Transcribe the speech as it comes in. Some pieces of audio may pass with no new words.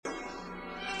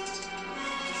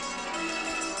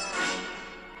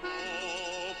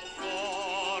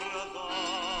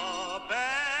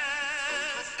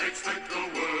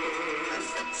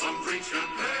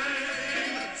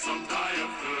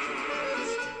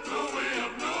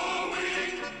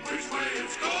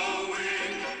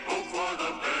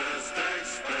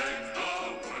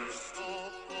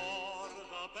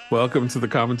Welcome to the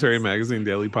Commentary Magazine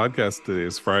Daily Podcast. Today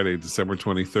is Friday, December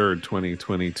 23rd,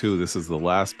 2022. This is the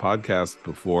last podcast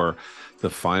before the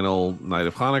final night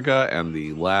of Hanukkah and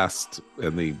the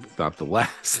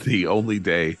only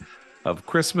day of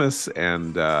Christmas.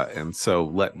 And so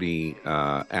let me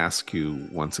ask you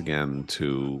once again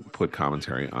to put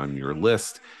commentary on your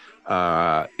list.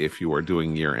 If you are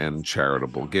doing year-end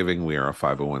charitable giving, we are a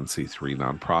 501c3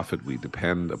 nonprofit. We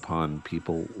depend upon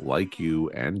people like you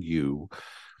and you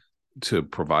to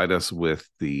provide us with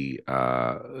the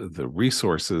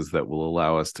resources that will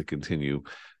allow us to continue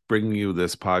bringing you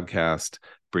this podcast,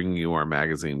 bringing you our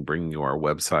magazine, bringing you our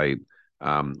website.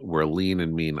 We're a lean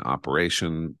and mean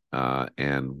operation,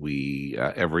 and we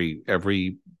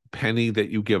every penny that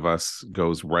you give us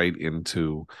goes right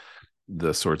into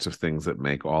the sorts of things that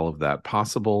make all of that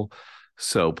possible.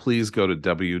 So please go to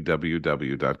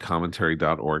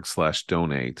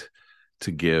www.commentary.org/donate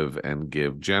to give, and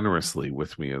give generously.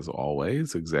 With me, as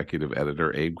always, executive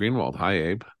editor Abe Greenwald. Hi,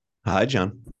 Abe. Hi,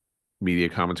 John. Media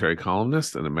commentary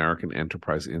columnist and American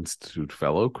Enterprise Institute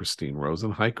fellow Christine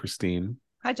Rosen. Hi, Christine.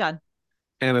 Hi, John.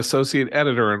 And associate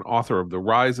editor and author of The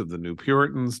Rise of the New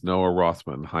Puritans, Noah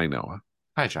Rothman. Hi, Noah.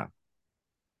 Hi, John.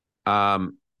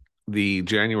 The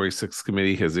January 6th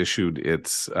committee has issued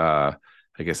its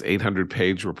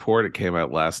 800-page report. It came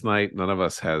out last night. None of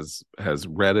us has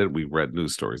read it. We've read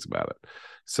news stories about it.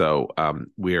 So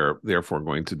we are therefore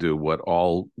going to do what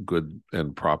all good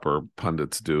and proper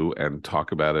pundits do and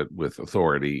talk about it with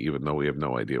authority, even though we have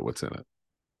no idea what's in it.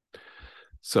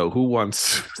 So who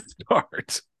wants to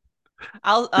start?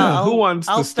 Who wants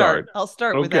to start? I'll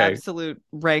start with absolute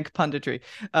rank punditry.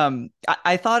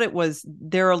 I thought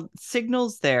there are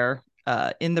signals there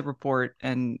in the report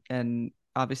and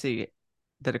obviously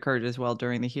that occurred as well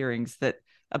during the hearings that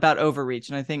about overreach.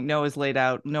 And I think Noah laid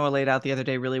out the other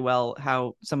day really well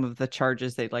how some of the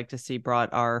charges they'd like to see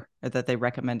brought that they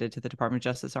recommended to the Department of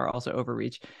Justice are also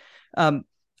overreach.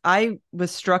 I was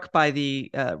struck by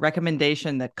the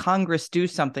recommendation that Congress do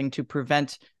something to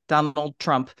prevent Donald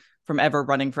Trump from ever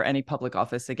running for any public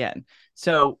office again.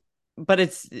 So, but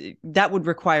that would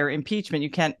require impeachment. You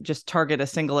can't just target a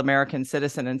single American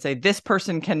citizen and say, this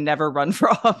person can never run for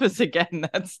office again.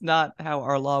 That's not how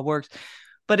our law works.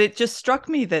 But it just struck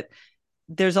me that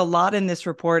there's a lot in this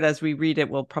report. As we read it,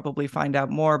 we'll probably find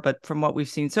out more. But from what we've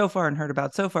seen so far and heard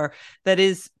about so far, that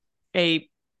is a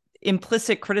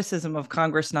implicit criticism of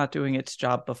Congress not doing its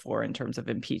job before in terms of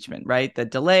impeachment, right? The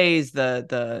delays,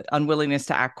 the unwillingness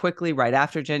to act quickly right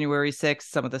after January 6th,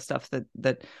 some of the stuff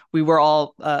that we were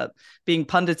all being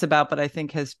pundits about, but I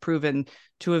think has proven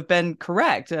to have been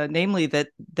correct, namely that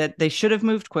they should have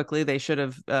moved quickly. They should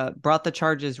have brought the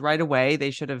charges right away.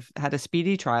 They should have had a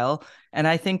speedy trial. And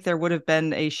I think there would have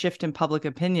been a shift in public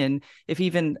opinion if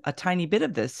even a tiny bit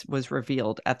of this was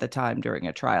revealed at the time during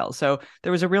a trial. So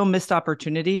there was a real missed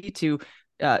opportunity to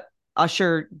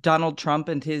usher Donald Trump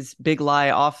and his big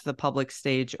lie off the public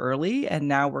stage early. And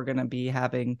now we'll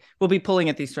be pulling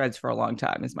at these threads for a long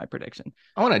time, is my prediction.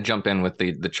 I want to jump in with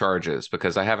the charges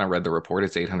because I haven't read the report.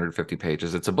 It's 850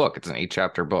 pages. It's a book. It's an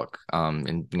 8-chapter book.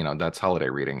 And that's holiday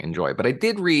reading. Enjoy. But I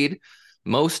did read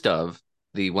most of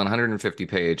the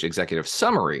 150-page executive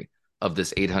summary of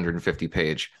this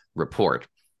 850-page report.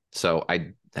 So I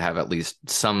have at least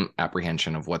some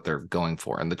apprehension of what they're going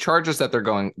for. And the charges that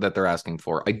they're asking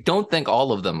for, I don't think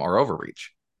all of them are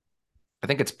overreach. I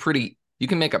think you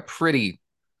can make a pretty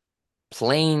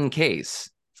plain case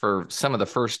for some of the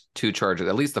first two charges,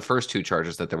 at least the first two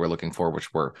charges that they were looking for,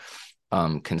 which were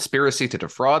conspiracy to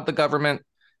defraud the government,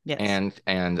 yes,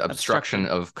 and obstruction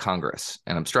of Congress.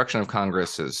 And obstruction of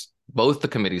Congress is both the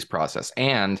committee's process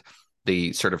and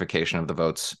the certification of the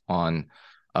votes on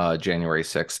January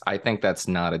 6th. I think that's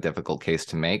not a difficult case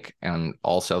to make. And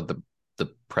also the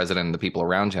president and the people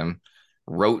around him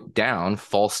wrote down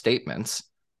false statements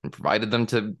and provided them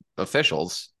to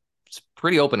officials. It's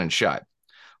pretty open and shut.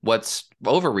 What's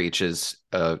overreach is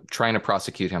trying to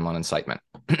prosecute him on incitement,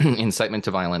 incitement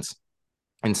to violence,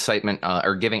 incitement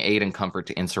or giving aid and comfort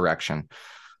to insurrection.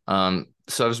 So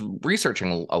I was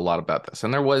researching a lot about this,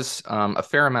 and there was a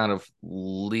fair amount of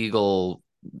legal,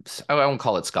 I won't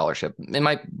call it scholarship. It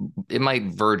might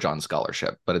verge on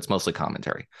scholarship, but it's mostly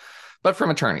commentary. But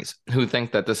from attorneys who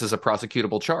think that this is a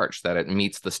prosecutable charge, that it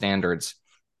meets the standards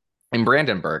in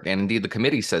Brandenburg. And indeed, the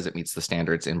committee says it meets the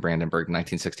standards in Brandenburg,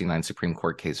 1969 Supreme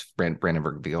Court case,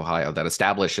 Brandenburg v. Ohio, that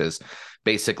establishes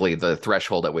basically the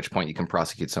threshold at which point you can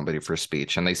prosecute somebody for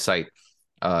speech. And they cite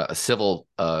a civil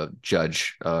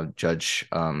judge, Judge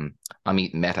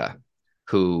Amit Mehta,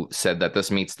 who said that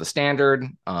this meets the standard,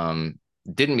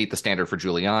 didn't meet the standard for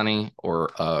Giuliani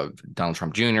or Donald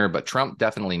Trump Jr., but Trump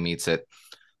definitely meets it.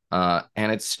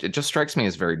 And it just strikes me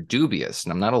as very dubious.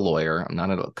 And I'm not a lawyer, I'm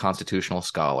not a constitutional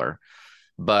scholar,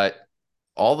 but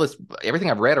everything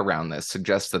I've read around this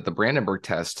suggests that the Brandenburg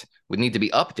test would need to be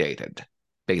updated,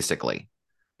 basically,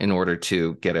 in order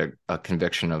to get a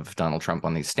conviction of Donald Trump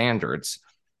on these standards.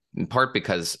 In part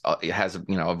because it has,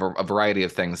 a variety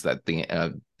of things, that the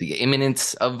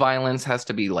imminence of violence has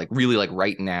to be like really like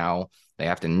right now. They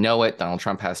have to know it. Donald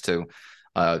Trump has to,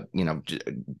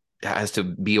 has to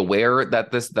be aware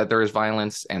that there is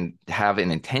violence and have an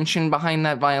intention behind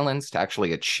that violence to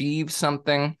actually achieve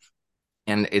something.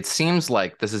 And it seems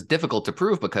like this is difficult to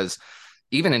prove, because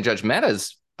even in Judge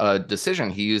Mehta's decision,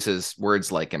 he uses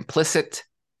words like implicit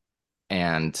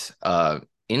and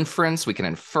inference. We can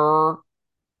infer.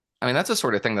 I mean, that's the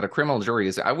sort of thing that a criminal jury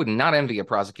is. I would not envy a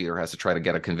prosecutor who has to try to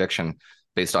get a conviction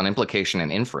based on implication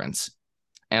and inference.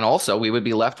 And also, we would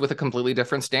be left with a completely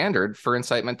different standard for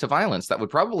incitement to violence that would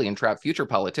probably entrap future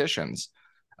politicians.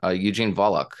 Eugene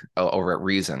Volokh over at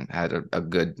Reason had a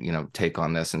good, take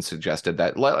on this, and suggested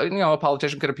that, a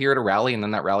politician could appear at a rally, and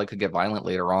then that rally could get violent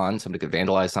later on. Somebody could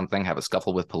vandalize something, have a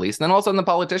scuffle with police, and then all of a sudden the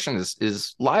politician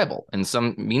is liable in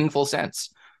some meaningful sense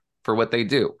for what they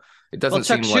do. It doesn't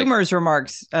Chuck seem Schumer's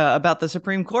remarks about the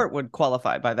Supreme Court would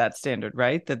qualify by that standard,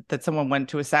 right? That someone went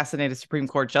to assassinate a Supreme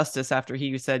Court justice after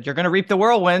he said, "You're going to reap the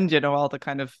whirlwind," all the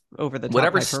kind of over the top.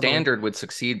 Whatever standard would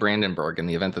succeed Brandenburg in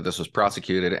the event that this was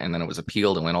prosecuted and then it was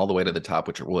appealed and went all the way to the top,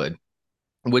 which it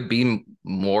would be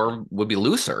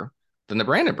looser than the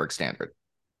Brandenburg standard.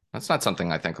 That's not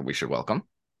something I think we should welcome.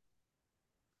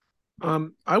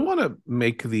 I want to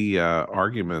make the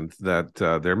argument that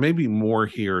there may be more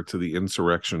here to the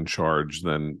insurrection charge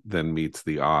than meets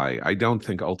the eye. I don't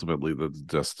think ultimately the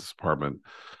Justice Department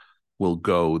will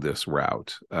go this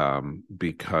route,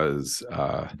 because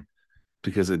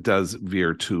it does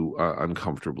veer too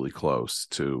uncomfortably close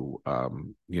to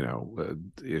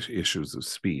issues of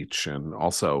speech, and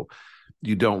also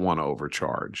you don't want to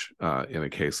overcharge in a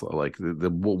case like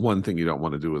the one thing you don't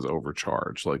want to do is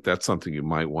overcharge. Like, that's something you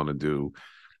might want to do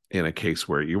in a case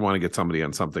where you want to get somebody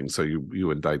on something, so you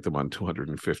indict them on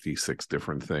 256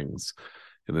 different things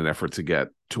in an effort to get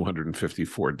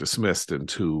 254 dismissed and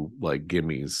 2 like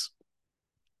gimmies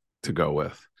to go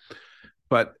with.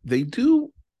 But they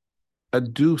do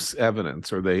adduce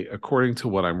evidence, or according to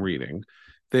what I'm reading,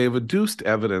 they have adduced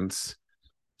evidence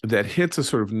that hits a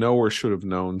sort of know or should have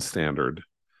known standard,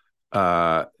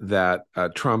 that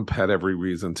Trump had every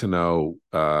reason to know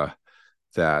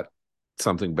that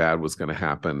something bad was going to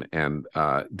happen, and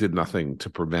did nothing to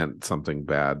prevent something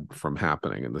bad from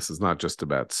happening. And this is not just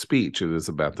about speech, it is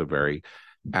about the very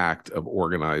act of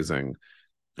organizing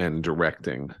and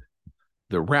directing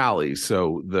the rally.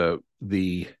 So the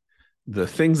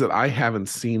things that I haven't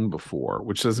seen before,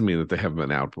 which doesn't mean that they haven't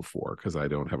been out before, because I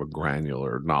don't have a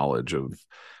granular knowledge of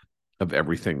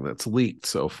everything that's leaked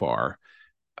so far,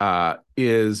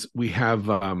 is we have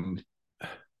I'm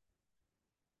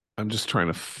just trying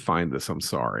to find this. I'm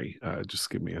sorry. Just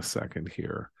give me a second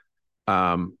here.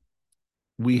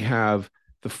 We have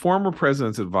the former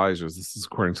president's advisors, this is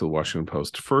according to the Washington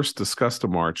Post, first discussed a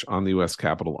march on the U.S.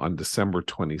 Capitol on December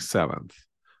 27th.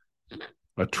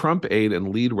 A Trump aide and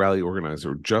lead rally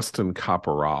organizer, Justin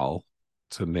Caporal,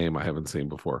 it's a name I haven't seen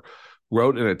before,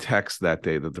 wrote in a text that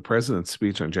day that the president's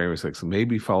speech on January 6th may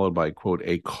be followed by, quote,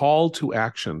 a call to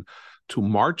action to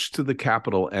march to the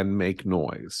Capitol and make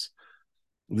noise.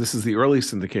 This is the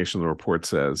earliest indication. The report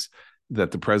says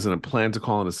that the president planned to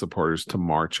call on his supporters to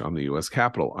march on the U.S.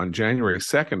 Capitol. On January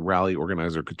 2nd, rally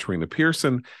organizer Katrina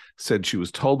Pearson said she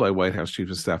was told by White House Chief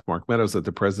of Staff Mark Meadows that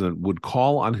the president would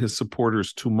call on his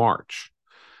supporters to march.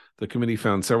 The committee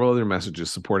found several other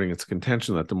messages supporting its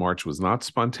contention that the march was not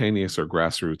spontaneous or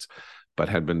grassroots, but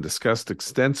had been discussed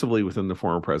extensively within the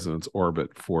former president's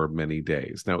orbit for many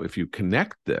days. Now, if you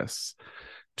connect this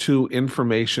to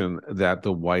information that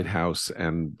the White House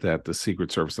and that the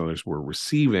Secret Service and others were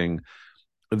receiving,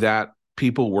 that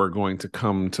people were going to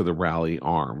come to the rally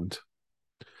armed,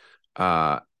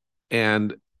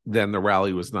 and then the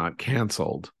rally was not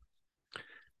canceled,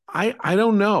 I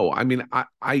don't know. I mean,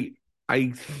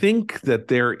 I think that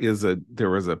there is a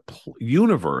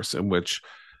universe in which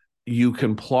you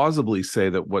can plausibly say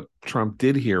that what Trump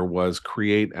did here was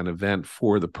create an event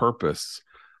for the purpose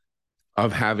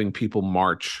of having people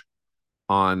march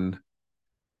on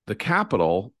the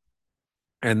Capitol,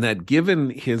 and that given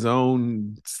his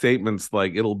own statements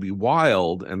like it'll be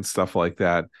wild and stuff like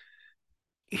that,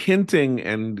 hinting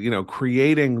and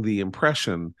creating the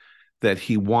impression that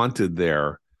he wanted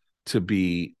there to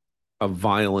be a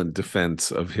violent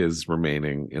defense of his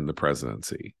remaining in the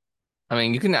presidency. I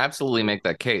mean, you can absolutely make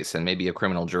that case, and maybe a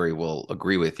criminal jury will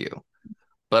agree with you.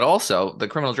 But also, the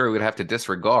criminal jury would have to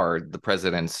disregard the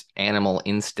president's animal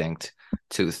instinct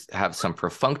to have some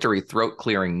perfunctory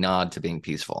throat-clearing nod to being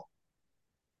peaceful.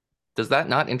 Does that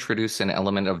not introduce an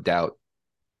element of doubt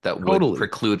that would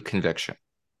preclude conviction?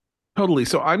 Totally.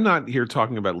 So I'm not here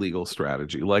talking about legal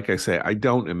strategy. Like I say, I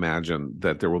don't imagine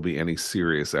that there will be any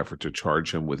serious effort to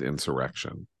charge him with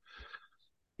insurrection.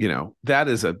 That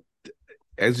is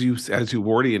as you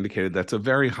already indicated, that's a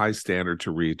very high standard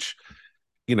to reach.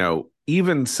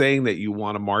 Even saying that you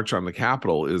want to march on the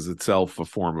Capitol is itself a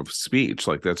form of speech.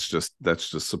 Like that's just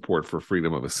support for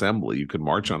freedom of assembly. You could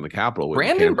march on the Capitol.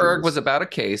 Brandenburg was about a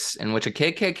case in which a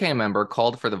KKK member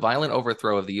called for the violent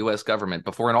overthrow of the U.S. government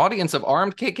before an audience of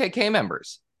armed KKK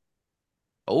members.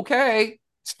 Okay.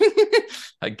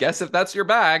 I guess if that's your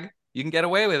bag, you can get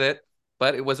away with it.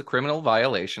 But it was a criminal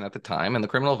violation at the time, and the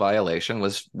criminal violation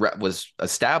was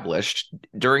established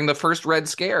during the first Red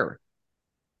Scare.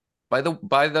 By the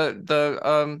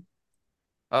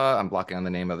I'm blocking on the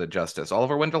name of the justice,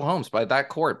 Oliver Wendell Holmes, by that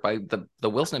court, by the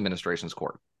Wilson administration's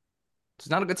court. It's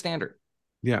not a good standard.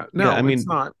 Yeah, no, yeah, I mean, it's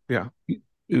not. Yeah,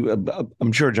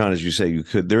 I'm sure, John, as you say,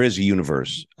 there is a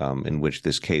universe in which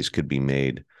this case could be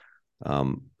made.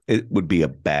 It would be a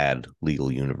bad legal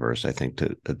universe, I think,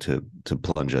 to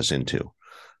plunge us into,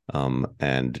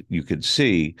 and you could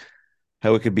see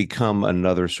how it could become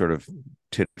another sort of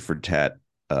tit for tat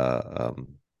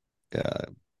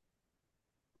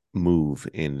move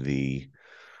in the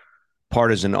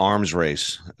partisan arms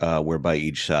race, whereby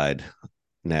each side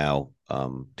now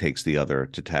takes the other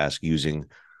to task using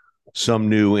some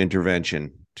new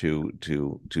intervention to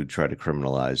try to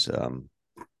criminalize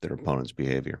their opponent's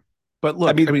behavior. But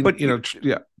look,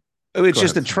 yeah, it's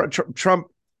just that Trump,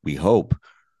 we hope,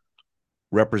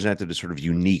 represented a sort of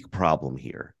unique problem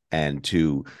here, and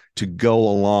to go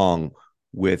along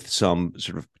with some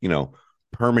sort of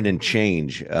permanent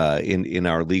change in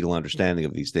our legal understanding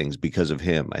of these things because of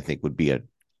him, I think would be a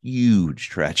huge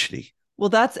tragedy. Well,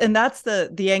 that's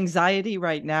the anxiety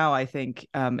right now, I think,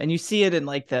 and you see it in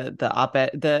like the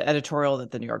op-ed, the editorial that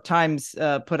the New York Times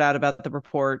put out about the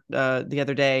report the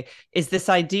other day, is this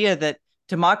idea that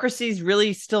democracy is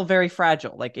really still very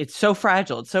fragile. Like it's so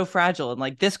fragile, and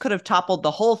like this could have toppled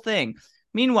the whole thing.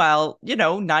 Meanwhile,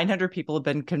 900 people have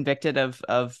been convicted of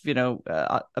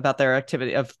about their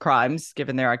activity of crimes,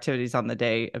 given their activities on the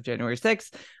day of January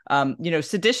 6th.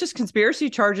 Seditious conspiracy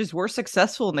charges were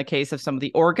successful in the case of some of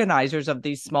the organizers of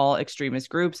these small extremist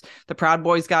groups. The Proud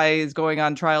Boys guy is going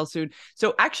on trial soon.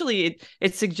 So actually,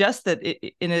 it suggests that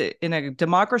in a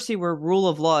democracy where rule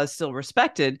of law is still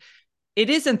respected, it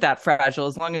isn't that fragile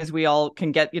as long as we all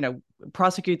can get,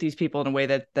 prosecute these people in a way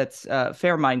that's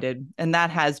fair-minded. And that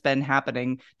has been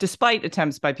happening despite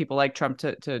attempts by people like Trump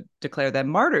to declare them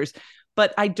martyrs.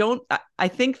 But I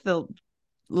think the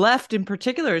left in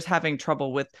particular is having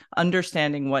trouble with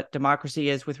understanding what democracy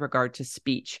is with regard to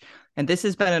speech. And this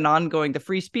has been an ongoing, the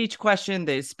free speech question,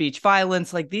 the speech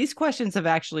violence, like these questions have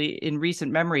actually in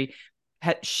recent memory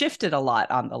had shifted a lot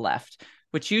on the left,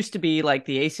 which used to be like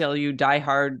the ACLU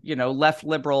diehard, left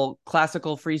liberal,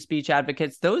 classical free speech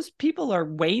advocates. Those people are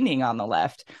waning on the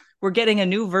left. We're getting a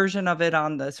new version of it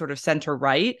on the sort of center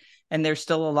right. And there's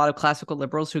still a lot of classical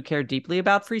liberals who care deeply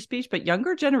about free speech, but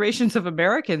younger generations of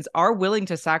Americans are willing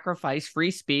to sacrifice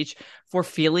free speech for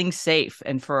feeling safe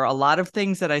and for a lot of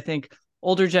things that I think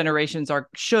older generations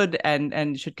should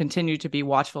continue to be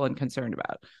watchful and concerned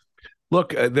about.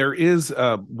 Look, there is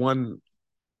one.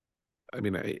 I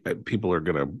mean, people are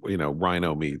going to,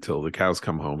 rhino me till the cows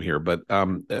come home here. But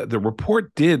the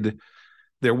report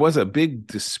there was a big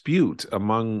dispute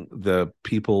among the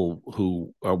people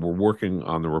who were working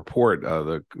on the report,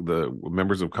 the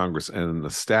members of Congress and the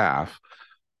staff.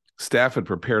 Staff had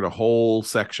prepared a whole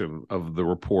section of the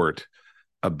report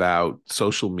about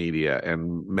social media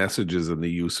and messages and the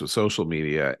use of social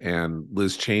media. And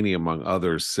Liz Cheney, among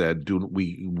others, said,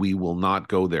 we will not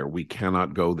go there. We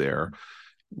cannot go there.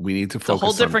 We need to focus on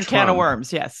a whole different can of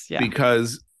worms. Yes. Yeah.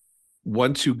 Because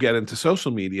once you get into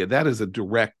social media, that is a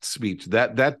direct speech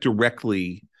that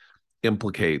directly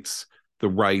implicates the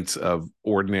rights of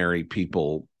ordinary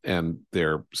people and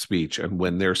their speech. And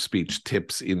when their speech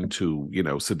tips into,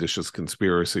 seditious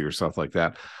conspiracy or stuff like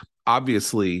that,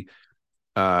 obviously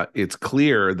it's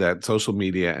clear that social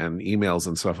media and emails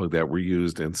and stuff like that were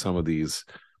used in some of these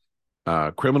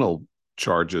criminal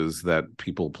charges that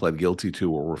people pled guilty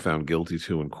to or were found guilty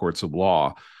to in courts of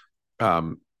law.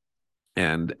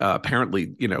 And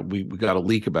apparently, we got a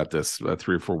leak about this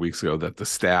 3 or 4 weeks ago that the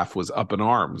staff was up in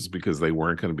arms because they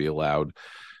weren't going to be allowed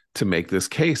to make this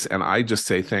case. And I just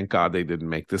say, thank God they didn't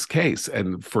make this case.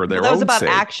 And for their own sake. That was about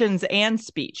actions and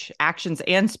speech,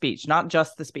 not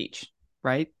just the speech,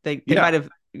 right? They might have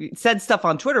said stuff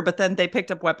on Twitter, but then they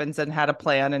picked up weapons and had a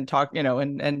plan and talked,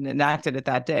 and enacted it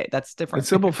that day. That's different. The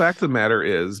simple fact of the matter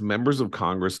is members of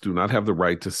Congress do not have the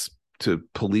right to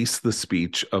police the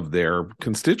speech of their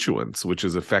constituents, which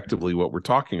is effectively what we're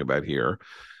talking about here.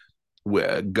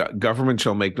 Government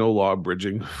shall make no law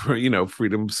abridging,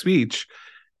 freedom of speech.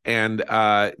 And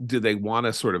do they want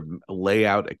to sort of lay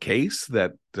out a case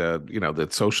that that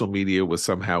social media was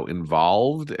somehow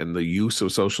involved, and the use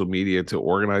of social media to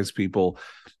organize people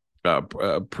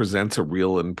presents a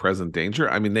real and present danger?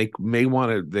 I mean, they may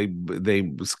want to.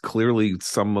 They clearly,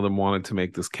 some of them wanted to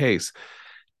make this case.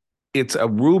 It's a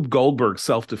Rube Goldberg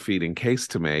self-defeating case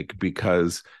to make,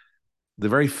 because the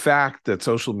very fact that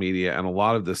social media and a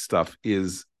lot of this stuff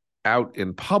is out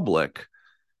in public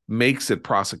makes it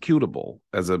prosecutable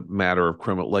as a matter of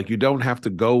criminal. Like, you don't have to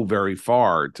go very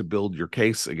far to build your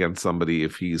case against somebody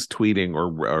if he's tweeting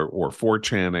or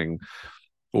 4chaning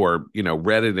or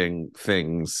Redditing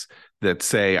things that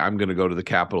say, I'm going to go to the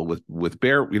Capitol with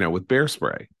bear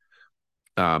spray.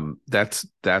 That's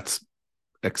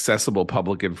accessible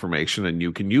public information, and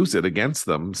you can use it against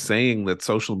them, saying that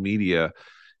social media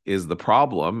is the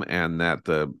problem, and that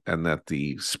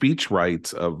the speech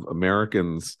rights of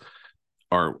Americans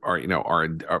are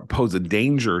pose a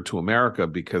danger to America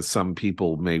because some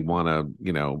people may want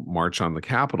to march on the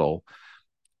Capitol,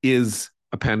 is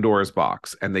a Pandora's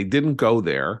box. And they didn't go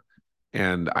there.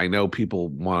 And I know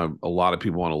a lot of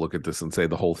people want to look at this and say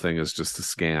the whole thing is just a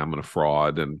scam and a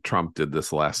fraud. And Trump did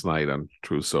this last night on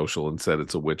Truth Social and said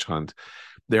it's a witch hunt.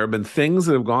 There have been things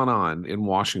that have gone on in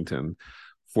Washington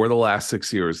for the last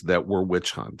 6 years that were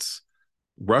witch hunts.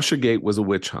 Russiagate was a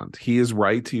witch hunt. He is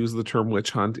right to use the term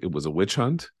witch hunt. It was a witch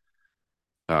hunt.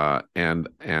 And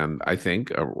I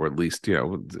think, or at least,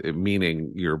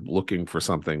 meaning you're looking for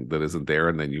something that isn't there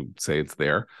and then you say it's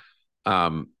there.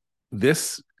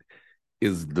 This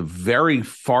is the very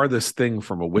farthest thing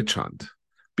from a witch hunt,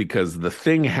 because the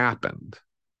thing happened,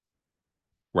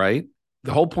 right?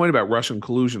 The whole point about Russian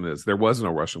collusion is there was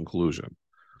no Russian collusion.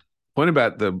 The point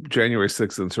about the January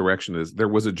 6th insurrection is there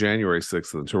was a January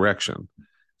 6th insurrection.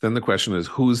 Then the question is,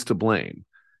 who's to blame?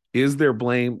 Is there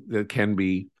blame that can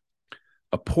be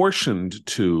apportioned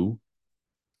to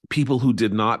people who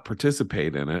did not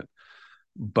participate in it,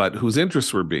 but whose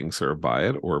interests were being served by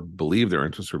it, or believe their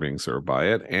interests were being served by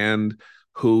it, and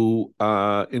who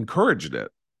encouraged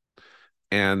it?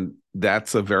 And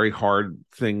that's a very hard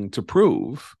thing to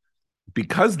prove,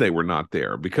 because they were not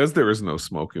there, because there is no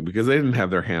smoking, because they didn't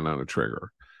have their hand on a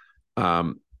trigger.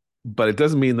 But it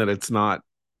doesn't mean that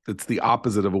it's the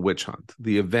opposite of a witch hunt.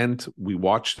 The event, we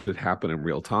watched it happen in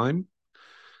real time.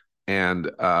 And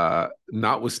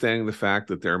notwithstanding the fact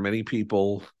that there are many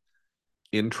people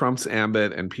in Trump's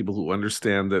ambit and people who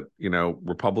understand that,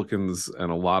 Republicans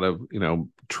and a lot of,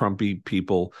 Trumpy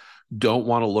people don't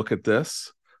want to look at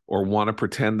this or want to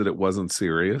pretend that it wasn't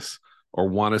serious, or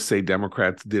want to say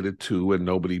Democrats did it too and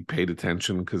nobody paid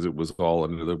attention because it was all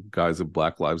under the guise of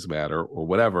Black Lives Matter or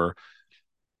whatever.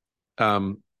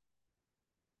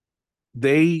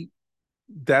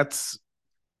 That's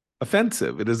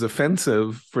offensive. It is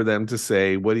offensive for them to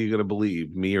say, what are you going to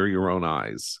believe, me or your own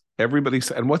eyes?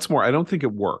 And what's more, I don't think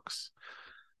it works.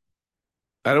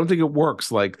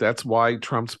 Like, that's why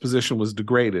Trump's position was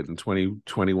degraded in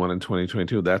 2021 and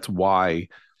 2022. That's why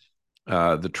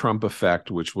the Trump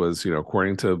effect, which was,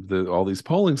 according to all these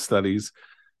polling studies,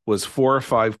 was 4 or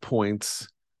 5 points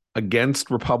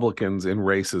against Republicans in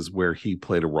races where he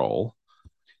played a role.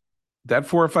 That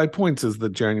 4 or 5 points is the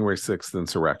January 6th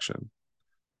insurrection.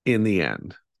 In the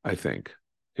end, I think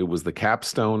it was the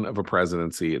capstone of a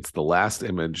presidency. It's the last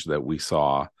image that we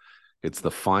saw. It's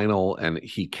the final, and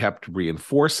he kept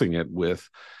reinforcing it with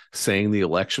saying the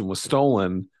election was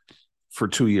stolen for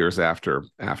 2 years after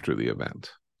the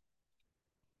event.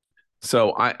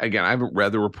 So I haven't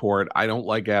read the report. I don't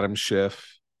like Adam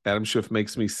Schiff. Adam Schiff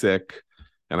makes me sick,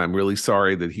 and I'm really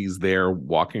sorry that he's there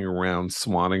walking around,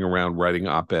 swanning around, writing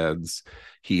op-eds.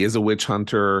 He is a witch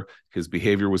hunter. His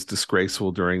behavior was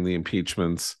disgraceful during the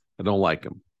impeachments. I don't like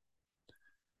him.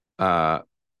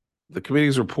 The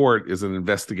committee's report is an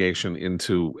investigation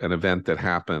into an event that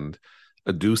happened,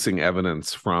 adducing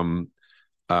evidence from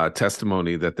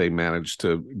testimony that they managed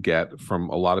to get from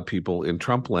a lot of people in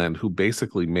Trump land, who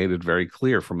basically made it very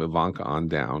clear from Ivanka on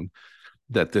down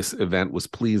that this event was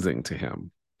pleasing to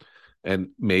him. And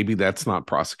maybe that's not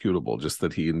prosecutable, just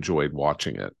that he enjoyed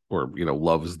watching it, or,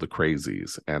 loves the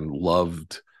crazies and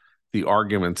loved the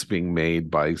arguments being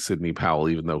made by Sidney Powell,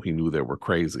 even though he knew they were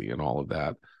crazy and all of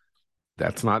that.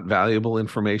 That's not valuable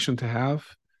information to have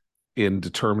in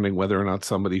determining whether or not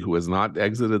somebody who has not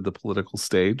exited the political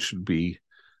stage should be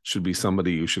should be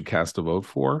somebody you should cast a vote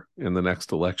for in the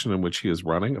next election in which he is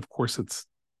running, of course it's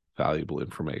valuable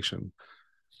information.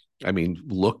 I mean,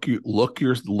 look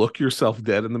yourself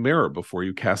dead in the mirror before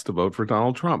you cast a vote for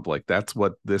Donald Trump. Like, that's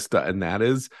what this does, and that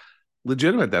is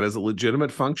legitimate. That is a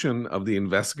legitimate function of the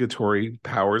investigatory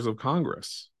powers of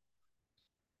Congress,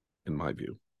 in my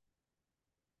view.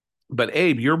 But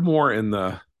Abe, you're more in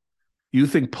you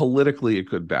think politically it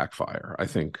could backfire, I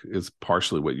think is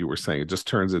partially what you were saying. It just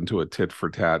turns into a tit for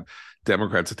tat.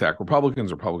 Democrats attack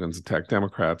Republicans, Republicans attack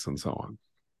Democrats, and so on.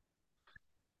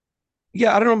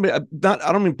 Yeah, I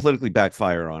don't mean politically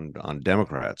backfire on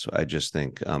Democrats. I just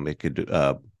think it could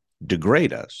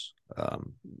degrade us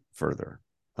further.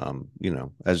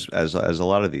 As a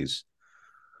lot of these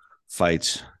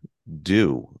fights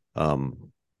do. I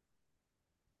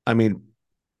mean,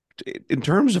 in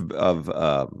terms of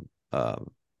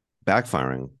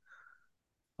backfiring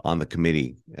on the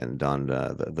committee and on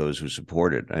those who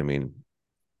support it, I mean,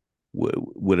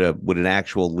 would an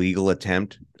actual legal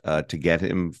attempt to get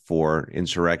him for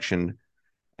insurrection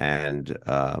and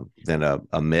then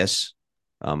a miss,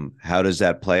 how does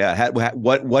that play out?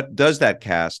 What does that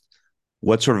cast?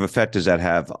 What sort of effect does that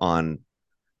have on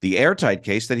the airtight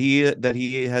case that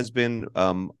he has been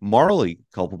morally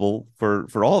culpable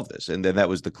for all of this? And then that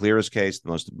was the clearest case,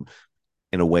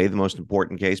 in a way, the most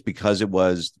important case, because it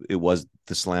was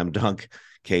the slam dunk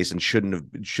case and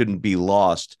shouldn't be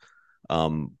lost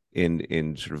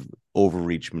in sort of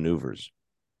overreach maneuvers.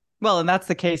 Well, and that's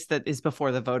the case that is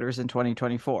before the voters in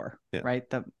 2024, right?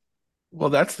 Well,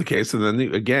 that's the case. And then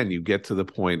again, you get to the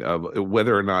point of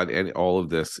whether or not all of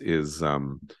this is,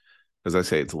 as I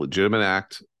say, it's a legitimate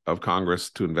act of Congress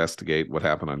to investigate what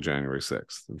happened on January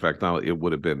 6th. In fact, now it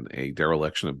would have been a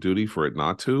dereliction of duty for it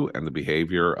not to, and the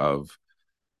behavior of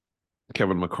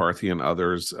Kevin McCarthy and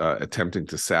others attempting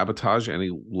to sabotage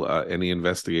any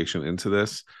investigation into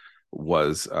this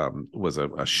was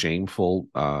a shameful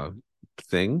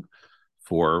thing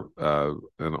for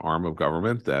an arm of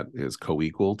government that is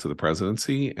co-equal to the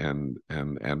presidency and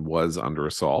was under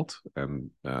assault and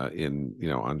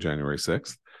on January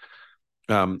 6th.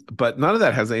 But none of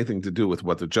that has anything to do with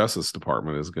what the Justice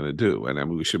Department is going to do. And I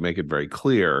mean, we should make it very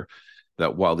clear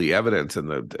that while the evidence and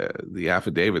the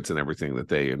affidavits and everything that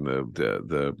they and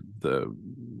the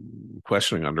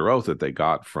questioning under oath that they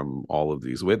got from all of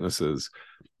these witnesses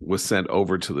was sent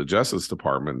over to the Justice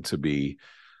Department to be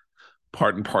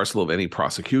part and parcel of any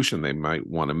prosecution they might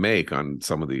want to make on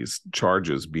some of these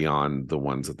charges beyond the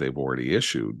ones that they've already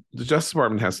issued, the Justice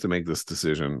Department has to make this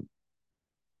decision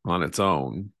on its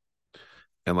own.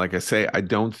 And like I say, I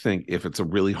don't think, if it's a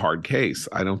really hard case,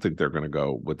 I don't think they're going to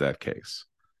go with that case.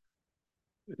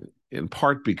 In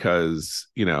part because,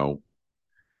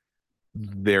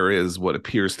 there is what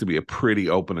appears to be a pretty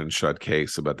open and shut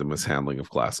case about the mishandling of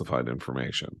classified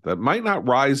information that might not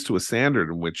rise to a standard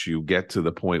in which you get to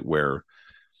the point where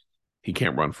he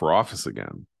can't run for office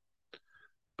again.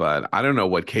 But I don't know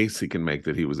what case he can make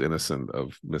that he was innocent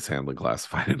of mishandling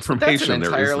classified information. That's an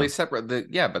entirely separate.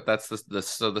 But that's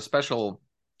so the special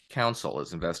counsel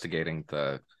is investigating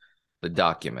the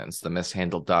documents, the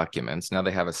mishandled documents. Now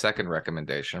they have a second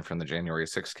recommendation from the January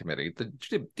 6th committee.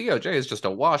 The DOJ is just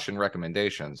awash in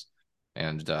recommendations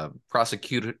and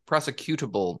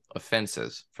prosecutable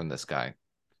offenses from this guy.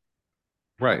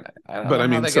 Right. But I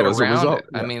mean, so as a result,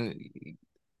 I mean,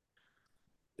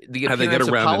 the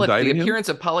appearance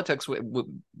of politics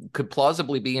could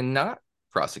plausibly be in not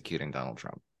prosecuting Donald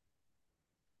Trump.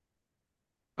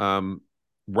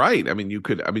 Right. I mean, you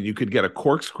could get a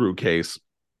corkscrew case.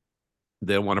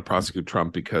 They want to prosecute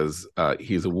Trump because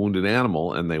he's a wounded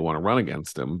animal and they want to run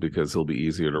against him because he'll be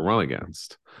easier to run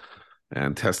against,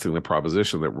 and testing the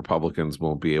proposition that Republicans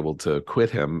won't be able to quit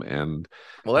him. And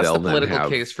that's the political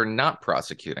case for not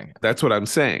prosecuting him. That's what I'm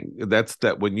saying. That's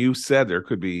that when you said it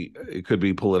could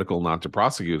be political not to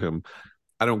prosecute him,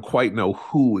 I don't quite know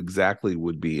who exactly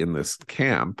would be in this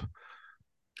camp.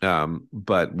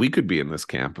 But we could be in this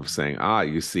camp of saying,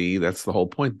 you see, that's the whole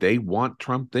point. They want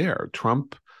Trump there.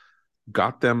 Trump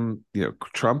got them,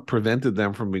 Trump prevented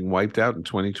them from being wiped out in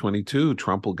 2022.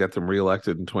 Trump will get them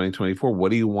reelected in 2024.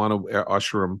 What do you want to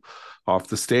usher him off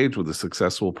the stage with a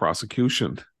successful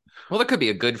prosecution? Well, there could be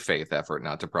a good faith effort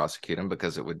not to prosecute him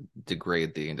because it would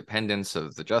degrade the independence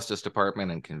of the Justice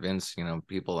Department and convince,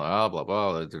 people, blah,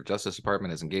 blah, the Justice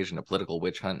Department is engaged in a political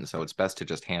witch hunt, and so it's best to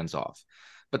just hands off.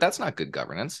 But that's not good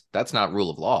governance. That's not rule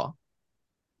of law.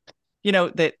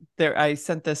 I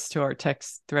sent this to our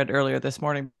text thread earlier this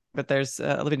morning, but there's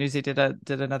Olivia Nuzzi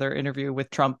did another interview with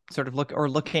Trump, sort of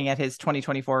looking at his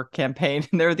 2024 campaign,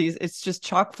 and there are these. It's just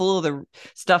chock full of the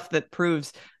stuff that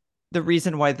proves the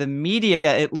reason why the media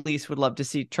at least would love to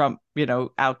see Trump,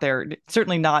 out there,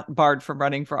 certainly not barred from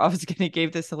running for office. Again, he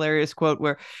gave this hilarious quote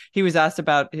where he was asked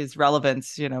about his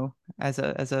relevance, as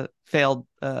a failed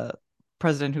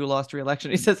president who lost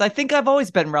re-election. He says, "I think I've always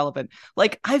been relevant.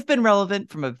 Like, I've been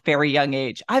relevant from a very young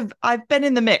age. I've been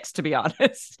in the mix, to be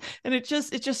honest." And it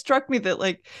just struck me that,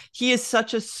 like, he is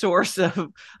such a source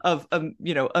of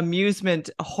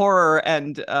amusement, horror,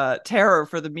 and terror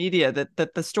for the media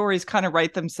that the stories kind of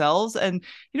write themselves. And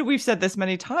we've said this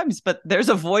many times, but there's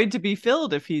a void to be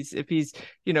filled if he's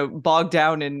bogged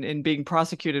down in being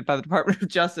prosecuted by the Department of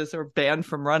Justice or banned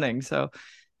from running. So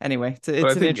anyway, it's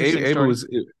an interesting story.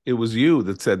 It was you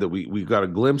that said that we got a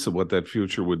glimpse of what that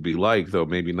future would be like, though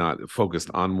maybe not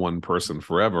focused on one person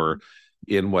forever,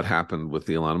 in what happened with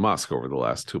Elon Musk over the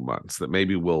last 2 months. That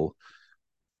maybe we'll,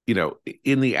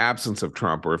 in the absence of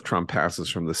Trump, or if Trump passes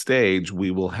from the stage,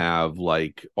 we will have,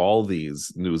 like, all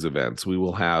these news events. We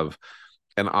will have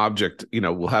an object,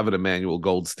 we'll have an Emmanuel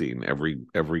Goldstein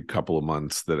every couple of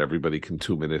months that everybody can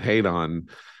 2-minute hate on,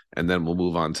 and then we'll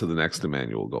move on to the next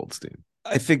Emmanuel Goldstein.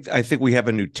 I think we have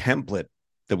a new template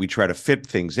that we try to fit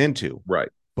things into. Right.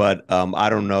 But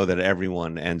I don't know that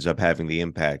everyone ends up having the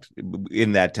impact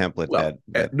in that template. Well,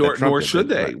 that nor should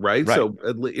they, right? Right. So,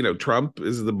 Trump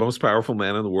is the most powerful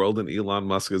man in the world, and Elon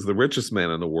Musk is the richest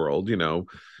man in the world.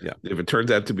 If it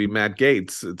turns out to be Matt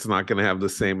Gaetz, it's not going to have the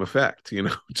same effect,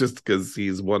 just because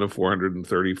he's one of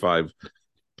 435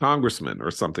 congressmen or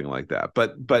something like that.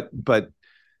 But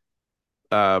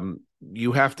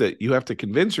you have to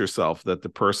convince yourself that the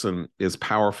person is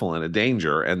powerful and a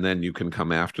danger, and then you can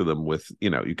come after them with,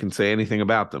 you can say anything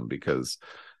about them because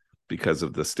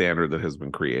of the standard that has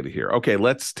been created here. Okay,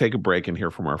 let's take a break and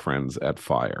hear from our friends at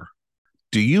FIRE.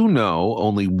 Do you know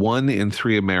only 1 in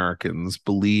 3 Americans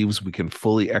believes we can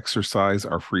fully exercise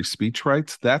our free speech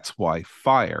rights? That's why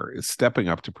FIRE is stepping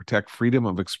up to protect freedom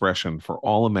of expression for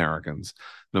all Americans,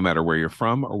 no matter where you're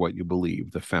from or what you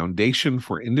believe. The Foundation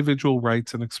for Individual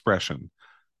Rights and Expression,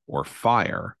 or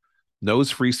FIRE,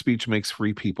 knows free speech makes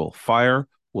free people. FIRE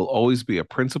will always be a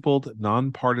principled,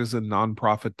 nonpartisan,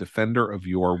 nonprofit defender of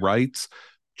your rights.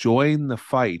 Join the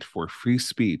fight for free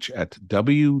speech at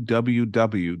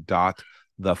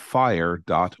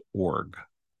www.thefire.org.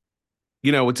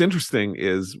 What's interesting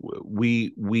is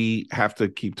we have to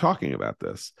keep talking about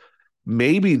this.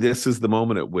 Maybe this is the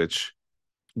moment at which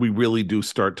we really do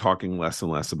start talking less and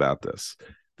less about this.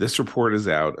 This report is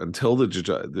out until his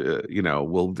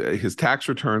tax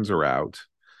returns are out,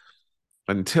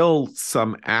 until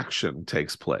some action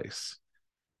takes place,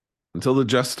 until the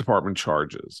Justice Department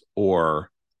charges, or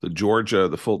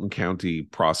the Fulton County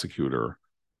prosecutor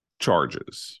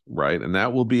charges, right? And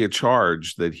that will be a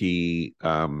charge that he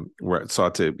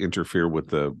sought to interfere with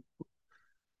the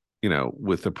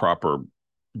proper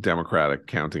democratic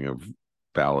counting of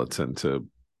ballots and to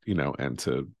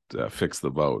fix the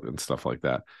vote and stuff like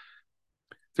that.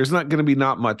 There's not going to be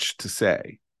not much to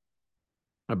say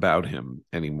about him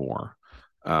anymore.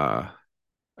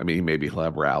 Maybe he'll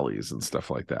have rallies and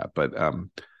stuff like that, but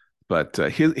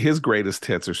his greatest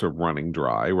hits are sort of running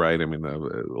dry, right?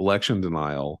 The election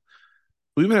denial.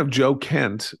 We even have Joe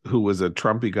Kent, who was a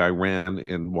Trumpy guy, ran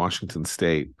in Washington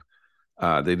State.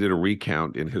 They did a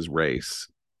recount in his race.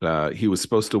 He was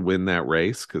supposed to win that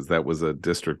race because that was a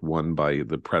district won by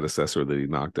the predecessor that he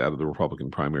knocked out of the Republican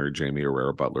primary, Jamie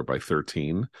Herrera Butler, by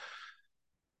 13.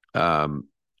 And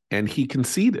he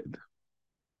conceded.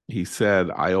 He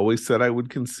said, "I always said I would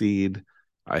concede.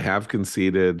 I have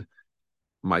conceded.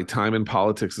 My time in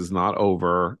politics is not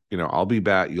over. I'll be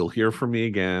back. You'll hear from me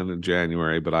again in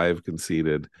January, but I have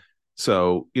conceded."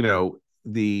 So,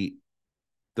 the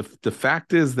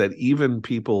fact is that even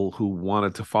people who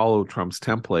wanted to follow Trump's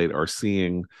template are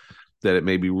seeing that it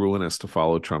may be ruinous to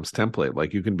follow Trump's template.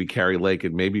 Like, you can be Carrie Lake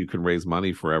and maybe you can raise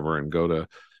money forever and go to,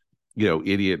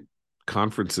 idiot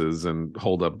conferences and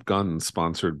hold up guns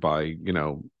sponsored by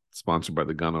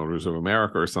the Gun Owners of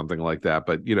America or something like that.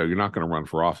 But, you're not going to run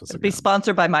for office again. Be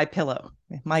sponsored by My Pillow,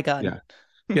 my gun.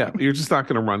 Yeah. You're just not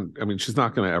going to run. She's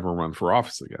not going to ever run for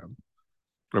office again.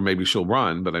 Or maybe she'll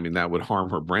run, but that would harm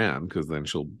her brand, because then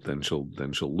she'll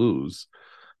lose.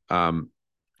 And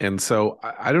so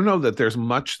I don't know that there's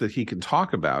much that he can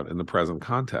talk about in the present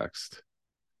context.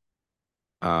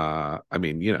 He also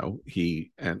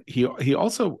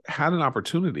had an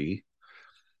opportunity.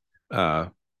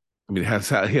 He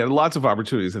had lots of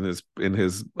opportunities in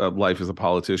his life as a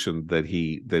politician that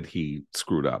he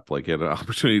screwed up. Like, he had an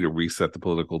opportunity to reset the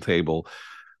political table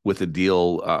with a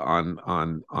deal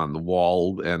on the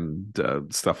wall and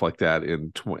stuff like that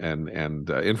and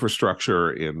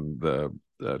infrastructure in the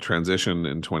transition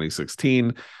in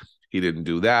 2016. He didn't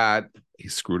do that. He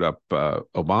screwed up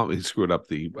Obama. He screwed up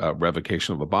the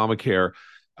revocation of Obamacare.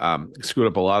 He screwed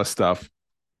up a lot of stuff.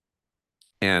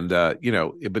 And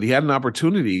but he had an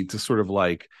opportunity to sort of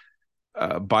like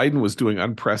Biden was doing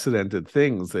unprecedented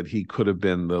things that he could have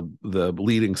been the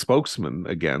leading spokesman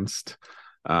against,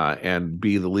 and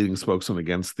be the leading spokesman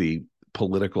against the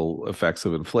political effects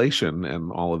of inflation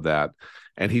and all of that.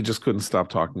 And he just couldn't stop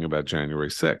talking about January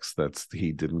 6th.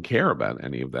 He didn't care about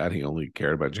any of that. He only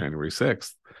cared about January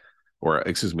 6th, or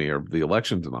the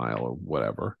election denial or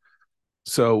whatever.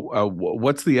 So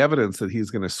what's the evidence that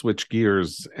he's going to switch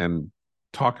gears and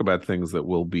talk about things that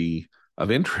will be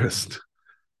of interest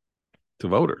to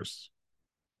voters?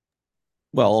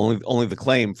 Well, only the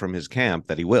claim from his camp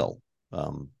that he will.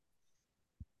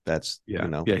 That's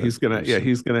he's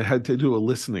gonna have to do a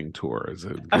listening tour.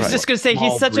 I was just gonna say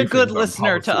he's such a good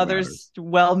listener to others'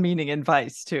 well-meaning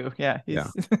advice too. Yeah.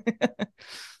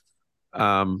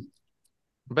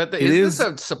 But is this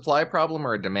a supply problem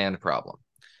or a demand problem?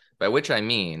 By which I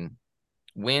mean,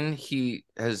 when he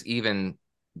has even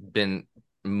been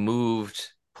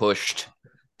pushed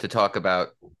to talk about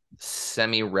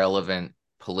semi-relevant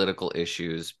political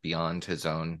issues beyond his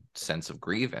own sense of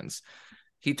grievance,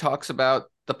 he talks about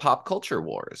the pop culture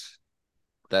wars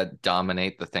that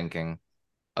dominate the thinking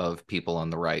of people on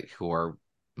the right who are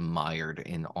mired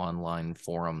in online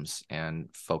forums and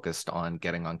focused on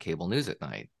getting on cable news at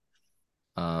night.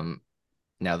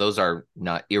 Now, those are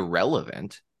not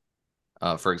irrelevant.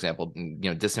 For example,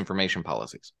 disinformation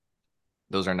policies.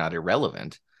 Those are not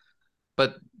irrelevant.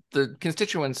 But the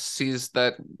constituencies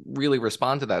that really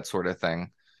respond to that sort of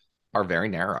thing are very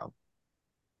narrow.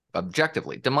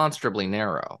 Objectively, demonstrably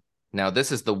narrow. Now,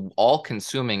 this is the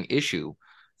all-consuming issue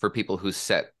for people who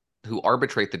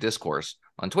arbitrate the discourse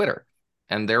on Twitter,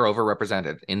 and they're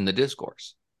overrepresented in the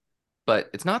discourse. But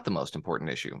it's not the most important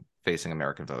issue facing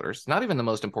American voters. It's not even the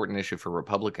most important issue for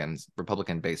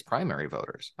Republican-based primary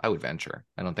voters, I would venture.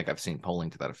 I don't think I've seen polling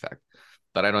to that effect,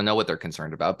 but I don't know what they're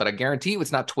concerned about. But I guarantee you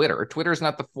it's not Twitter. Twitter is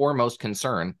not the foremost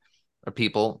concern of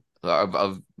people,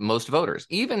 of most voters.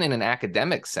 Even in an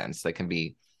academic sense, they can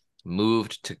be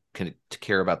moved to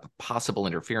care about the possible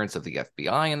interference of the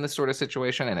FBI in this sort of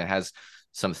situation, and it has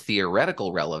some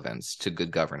theoretical relevance to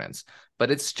good governance, but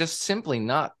it's just simply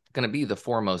not going to be the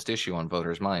foremost issue on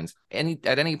voters' minds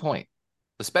at any point,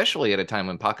 especially at a time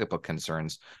when pocketbook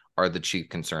concerns are the chief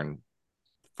concern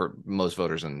for most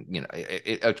voters. And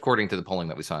according to the polling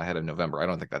that we saw ahead of November, I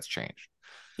don't think that's changed.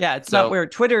 Yeah, it's not where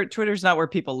Twitter's not where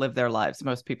people live their lives.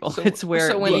 Most people, it's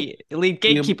where the elite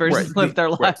gatekeepers live their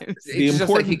lives. It's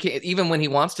just that he can't, even when he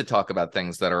wants to talk about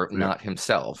things that are not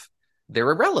himself,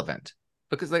 they're irrelevant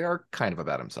because they are kind of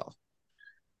about himself.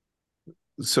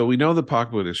 So we know the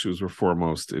pocketbook issues were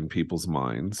foremost in people's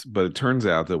minds, but it turns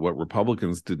out that what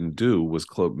Republicans didn't do was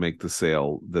make the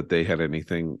sale that they had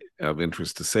anything of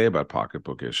interest to say about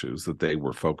pocketbook issues, that they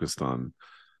were focused on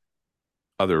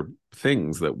other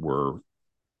things that were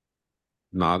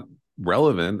not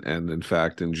relevant and in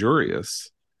fact injurious.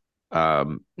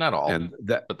 Not all, and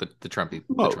that, but the Trumpy,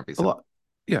 a lot.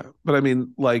 Yeah, but I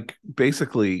mean, like,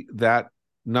 basically that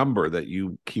number that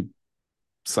you keep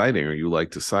citing, or you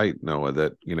like to cite, Noah,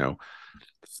 that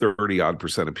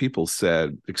 30% of people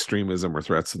said extremism or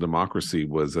threats to democracy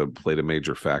played a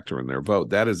major factor in their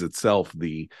vote. That is itself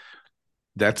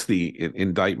that's the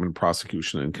indictment,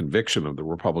 prosecution, and conviction of the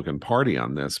Republican Party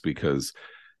on this, because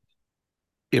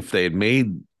if they had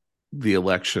made the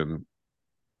election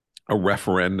a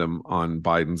referendum on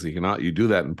Biden's you do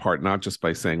that in part not just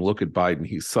by saying, look at Biden,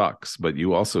 he sucks, but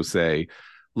you also say,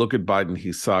 look at Biden,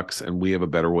 he sucks, and we have a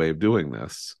better way of doing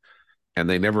this. And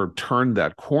they never turned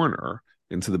that corner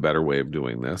into the better way of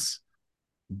doing this,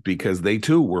 because they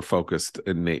too were focused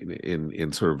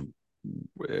in sort of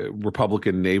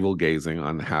Republican navel gazing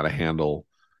on how to handle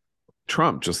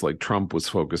Trump, just like Trump was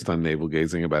focused on navel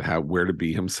gazing about where to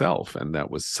be himself. And that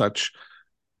was such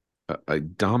a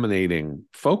dominating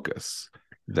focus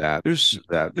that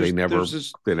they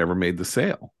never made the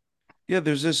sale. Yeah,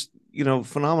 there's this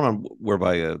phenomenon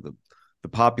whereby the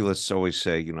populists always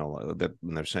say, that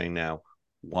when they're saying now,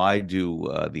 why do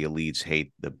the elites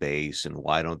hate the base, and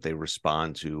why don't they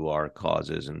respond to our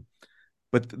causes?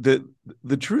 But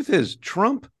the truth is,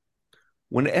 Trump,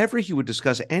 whenever he would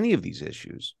discuss any of these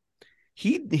issues,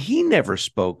 he never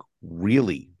spoke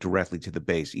really directly to the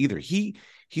base either. He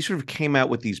sort of came out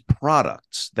with these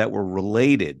products that were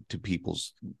related to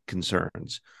people's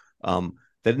concerns,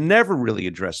 that never really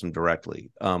addressed them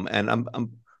directly. And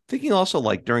I'm thinking also,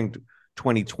 like, during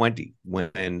 2020,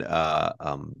 when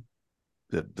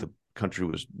the country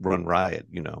was run riot,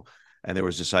 and there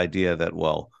was this idea that,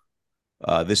 well,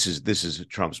 this is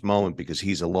Trump's moment because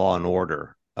he's a law and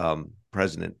order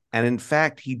president. And in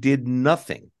fact, he did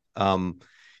nothing.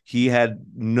 He had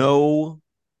no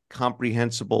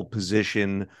comprehensible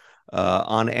position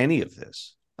on any of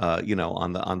this,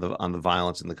 on the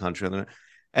violence in the country.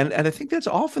 And I think that's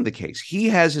often the case. He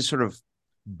has his sort of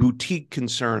boutique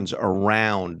concerns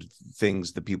around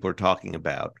things that people are talking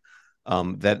about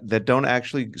that don't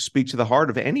actually speak to the heart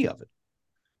of any of it.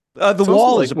 The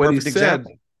wall is a perfect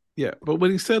example. Yeah, but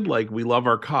when he said, like, we love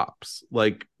our cops,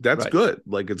 like, that's Right. good.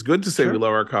 Like, it's good to say Sure. we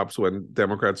love our cops when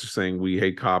Democrats are saying we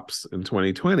hate cops in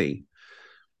 2020.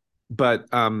 But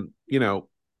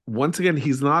once again,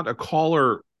 he's not a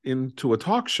caller into a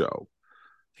talk show.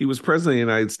 He was president of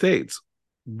the United States.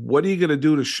 What are you going to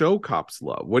do to show cops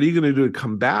love? What are you going to do to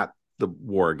combat the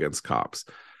war against cops?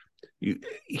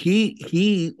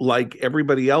 He, like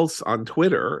everybody else on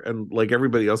Twitter and like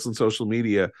everybody else on social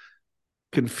media,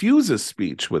 confuses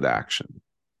speech with action.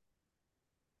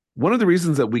 One of the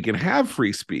reasons that we can have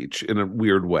free speech in a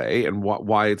weird way, and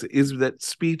why is that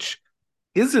speech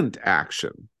isn't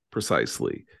action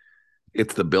precisely.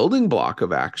 It's the building block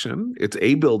of action. It's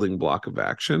a building block of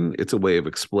action. It's a way of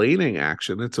explaining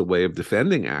action. It's a way of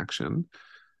defending action.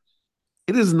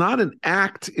 It is not an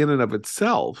act in and of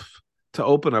itself to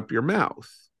open up your mouth.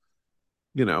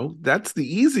 That's the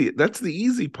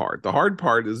easy part. The hard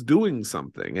part is doing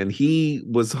something. And he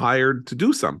was hired to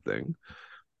do something.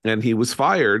 And he was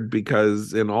fired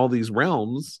because in all these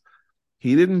realms,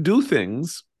 he didn't do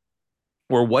things,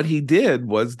 or what he did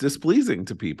was displeasing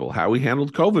to people. How he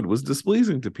handled COVID was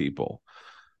displeasing to people.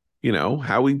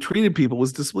 How he treated people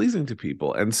was displeasing to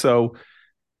people. And so,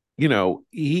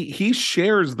 he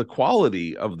shares the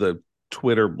quality of the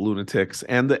Twitter lunatics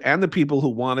and the people who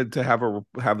wanted to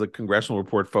have the congressional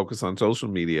report focus on social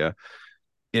media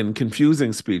in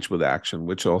confusing speech with action,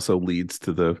 which also leads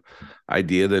to the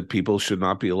idea that people should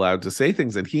not be allowed to say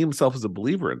things. And he himself is a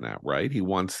believer in that, right? He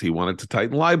wanted to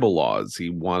tighten libel laws. He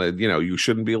wanted, you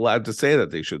shouldn't be allowed to say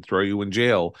that. They should throw you in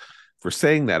jail for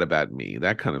saying that about me,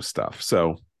 that kind of stuff.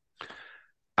 So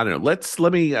I don't know.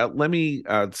 Let me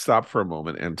stop for a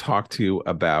moment and talk to you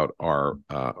about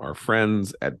our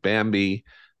friends at Bambee.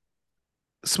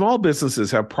 Small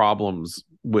businesses have problems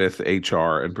with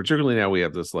HR, and particularly now we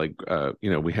have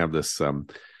this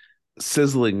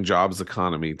sizzling jobs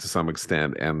economy to some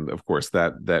extent, and of course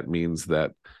that means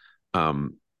that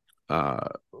how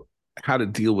to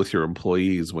deal with your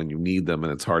employees when you need them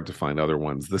and it's hard to find other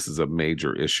ones. This is a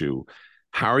major issue.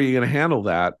 How are you going to handle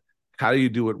that? How do you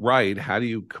do it right? How do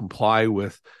you comply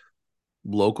with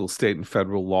local, state, and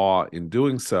federal law in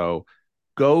doing so?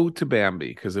 Go to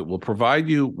Bambee, because it will provide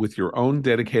you with your own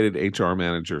dedicated HR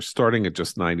manager starting at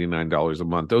just $99 a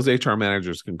month. Those HR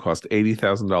managers can cost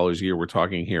 $80,000 a year. We're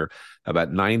talking here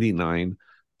about $99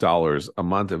 a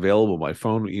month, available by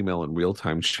phone, email, and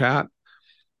real-time chat.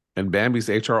 And Bambee's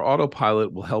HR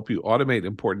Autopilot will help you automate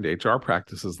important HR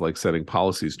practices like setting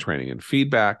policies, training, and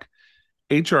feedback.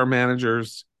 HR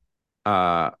managers,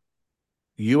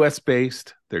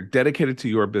 US-based, they're dedicated to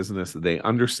your business. They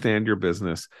understand your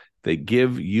business. They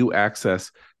give you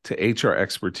access to HR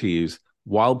expertise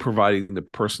while providing the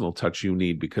personal touch you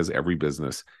need, because every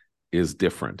business is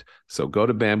different. So go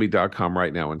to Bambee.com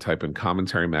right now and type in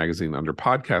Commentary Magazine under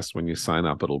podcast when you sign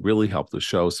up. It'll really help the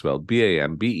show, spelled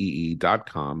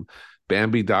BAMBEE.com,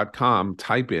 Bambee.com,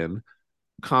 type in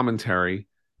Commentary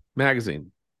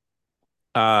Magazine.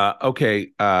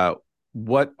 Okay.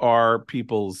 What are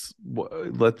people's,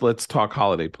 let's talk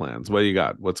holiday plans. What do you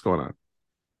got? What's going on?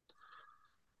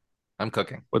 I'm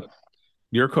cooking. What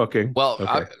you're cooking? Well,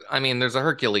 okay. I mean, there's a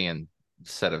Herculean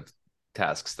set of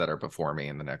tasks that are before me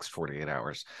in the next 48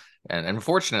 hours. And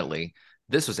unfortunately,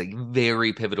 this was a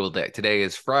very pivotal day. Today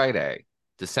is Friday,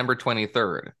 December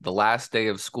 23rd, the last day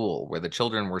of school where the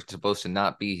children were supposed to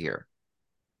not be here.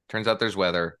 Turns out there's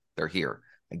weather. They're here.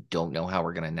 I don't know how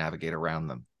we're going to navigate around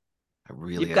them.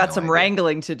 You've got some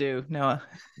wrangling to do, Noah.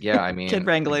 Yeah, I mean, kid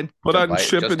wrangling. Put on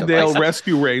Chippendale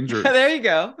Rescue Rangers. There you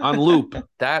go. On loop.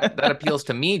 That appeals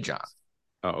to me, John.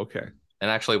 Oh, okay. And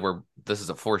actually, this is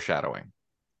a foreshadowing,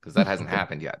 because that hasn't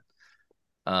happened yet.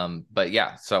 But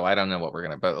yeah, so I don't know what we're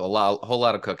gonna. But whole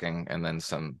lot of cooking, and then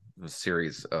a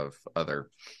series of other,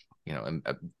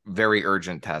 very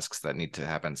urgent tasks that need to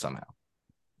happen somehow.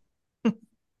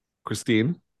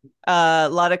 Christine? A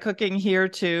lot of cooking here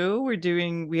too.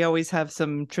 We always have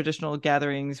some traditional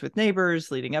gatherings with neighbors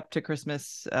leading up to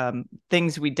Christmas.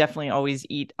 Things we definitely always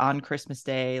eat on Christmas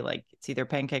Day, like it's either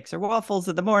pancakes or waffles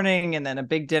in the morning, and then a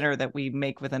big dinner that we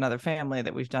make with another family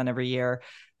that we've done every year,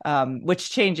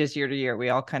 which changes year to year. We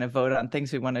all kind of vote on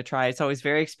things we want to try. It's always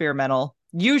very experimental,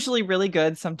 usually really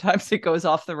good. Sometimes it goes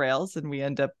off the rails and we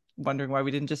end up wondering why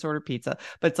we didn't just order pizza,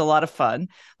 but it's a lot of fun.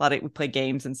 We play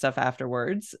games and stuff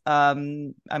afterwards.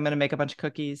 I'm going to make a bunch of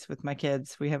cookies with my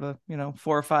kids. We have 4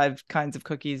 or 5 kinds of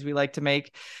cookies we like to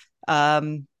make.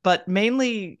 But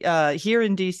mainly here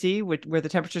in DC, where the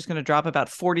temperature is going to drop about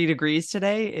 40 degrees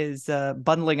today, is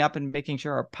bundling up and making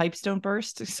sure our pipes don't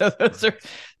burst. So those are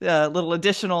little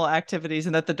additional activities,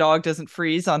 and that the dog doesn't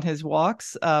freeze on his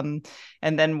walks. And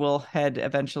then we'll head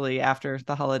eventually after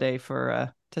the holiday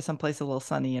to someplace a little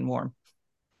sunny and warm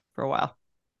for a while.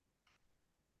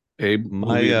 Abe,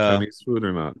 will you eat Chinese food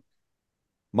or not?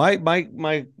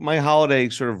 My holiday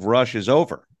sort of rush is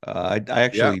over. I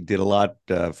actually did a lot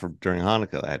during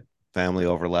Hanukkah. I had family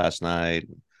over last night.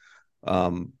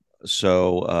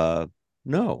 So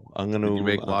no, I'm gonna. Did you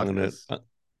make latkes?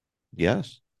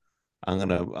 Yes, I'm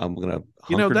gonna.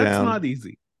 That's down. not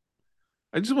easy.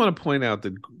 I just want to point out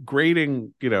that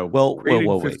grating,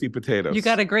 grating 50 potatoes. You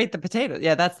got to grate the potatoes.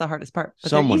 Yeah, that's the hardest part.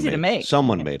 But they're easy to make.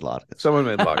 Someone made latkes. Someone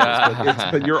made latkes.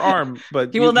 but your arm.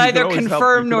 But he will neither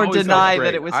confirm nor deny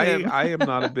that it was him. I am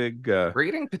not a big.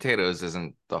 Grating potatoes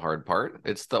isn't the hard part.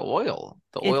 It's the oil.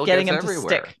 The oil getting gets them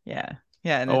everywhere. To stick. Yeah.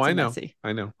 And I know. Messy.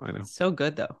 I know. So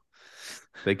good though.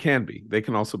 They can be. They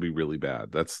can also be really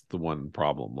bad. That's the one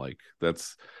problem.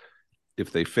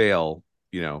 If they fail,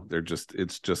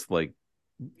 it's just like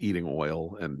eating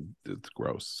oil, and it's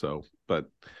gross. So, but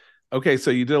okay,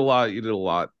 so you did a lot.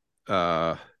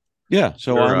 Yeah.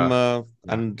 So I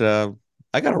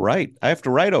got to write. I have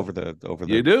to write over the.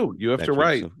 You do. You have to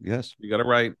write. So, yes, you got to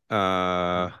write.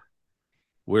 I'm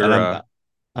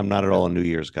not at all a New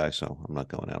Year's guy, so I'm not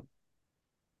going out.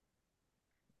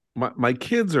 My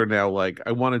kids are now like,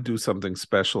 I want to do something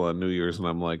special on New Year's, and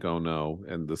I'm like, oh no,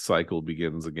 and the cycle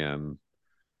begins again.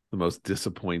 The most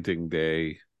disappointing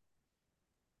day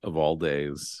of all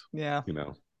days. Yeah.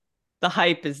 The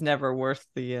hype is never worth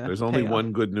the there's only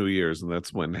one good New Year's, and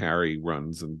that's when Harry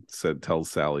runs and tells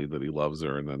Sally that he loves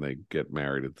her, and then they get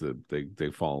married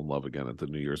they fall in love again at the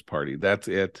New Year's party. That's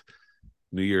it.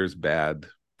 New Year's bad,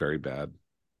 very bad.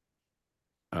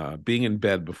 Being in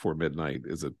bed before midnight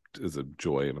is a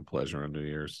joy and a pleasure on New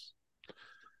Year's.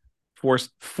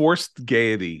 Forced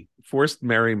gaiety, forced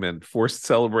merriment, forced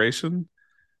celebration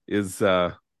is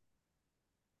based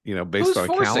Who's on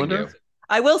a calendar. You?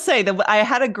 I will say that I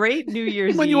had a great New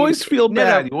Year's Eve. You always feel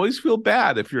bad. You always feel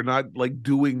bad if you're not like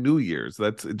doing New Year's.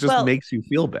 It just makes you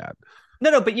feel bad.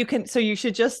 No, but you can. So you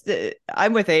should just.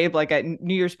 I'm with Abe. Like at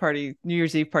New Year's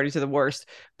Eve parties are the worst.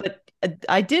 But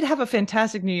I did have a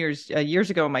fantastic New Year's years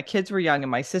ago when my kids were young,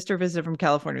 and my sister visited from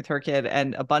California with her kid,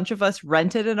 and a bunch of us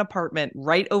rented an apartment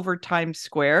right over Times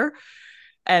Square.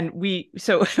 And we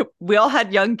all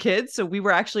had young kids, so we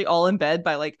were actually all in bed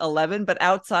by like 11. But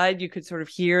outside, you could sort of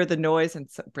hear the noise, and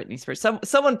Britney Spears,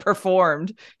 someone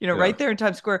performed, right there in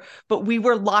Times Square. But we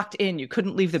were locked in; you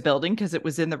couldn't leave the building because it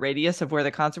was in the radius of where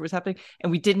the concert was happening.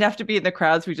 And we didn't have to be in the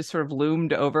crowds; we just sort of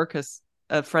loomed over because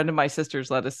a friend of my sister's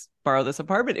let us borrow this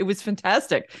apartment. It was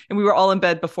fantastic, and we were all in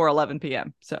bed before 11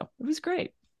 p.m. So it was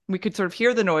great. We could sort of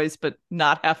hear the noise, but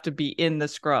not have to be in the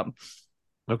scrum.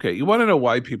 Okay, you want to know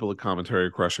why people at Commentary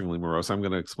are crushingly morose? I'm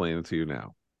going to explain it to you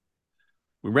now.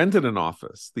 We rented an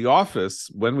office. The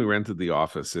office, when we rented the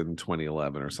office in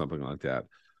 2011 or something like that,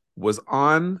 was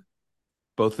on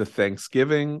both the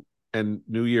Thanksgiving and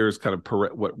New Year's kind of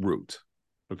route.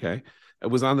 Okay, it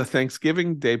was on the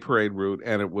Thanksgiving Day parade route,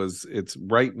 and it's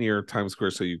right near Times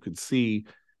Square, so you could see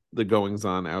the goings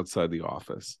on outside the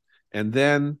office. And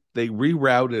then they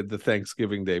rerouted the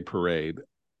Thanksgiving Day parade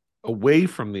away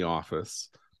from the office,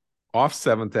 off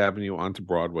 7th Avenue onto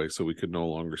Broadway, so we could no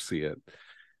longer see it.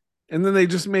 And then they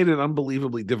just made it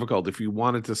unbelievably difficult if you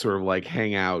wanted to sort of like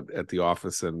hang out at the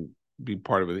office and be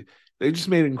part of it. They just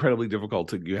made it incredibly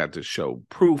difficult. You had to show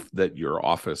proof that your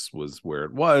office was where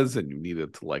it was, and you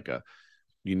needed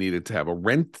to have a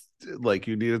rent, like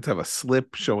you needed to have a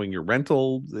slip showing your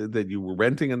rental that you were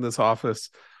renting in this office.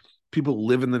 People who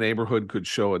live in the neighborhood could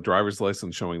show a driver's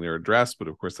license showing their address, but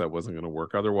of course that wasn't going to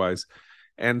work otherwise.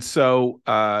 And so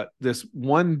this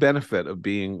one benefit of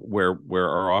being where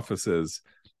our office is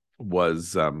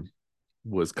was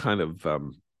kind of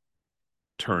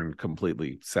turned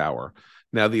completely sour.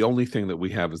 Now the only thing that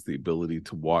we have is the ability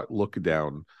to look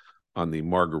down on the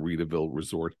Margaritaville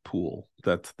Resort pool.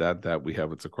 That we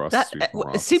have. It's across the street from our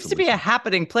office. It seems to be a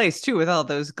happening place too, with all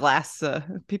those glass.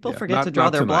 People forget to draw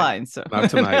their blinds. So not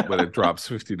tonight when it drops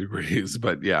 50 degrees,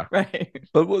 but yeah, right.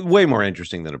 But way more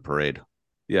interesting than a parade.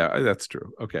 Yeah, that's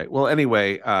true. Okay. Well,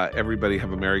 anyway, everybody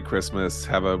have a Merry Christmas.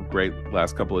 Have a great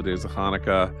last couple of days of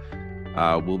Hanukkah.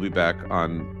 We'll be back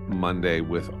on Monday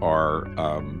with our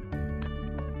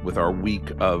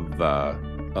week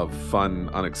of fun,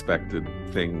 unexpected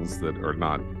things that are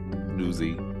not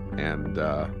newsy, and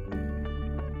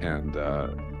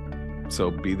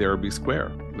so be there or be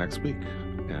square next week.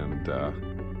 And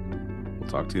we'll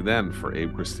talk to you then. For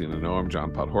Abe, Christina, Noam,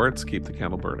 John Podhoretz, keep the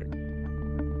candle burning.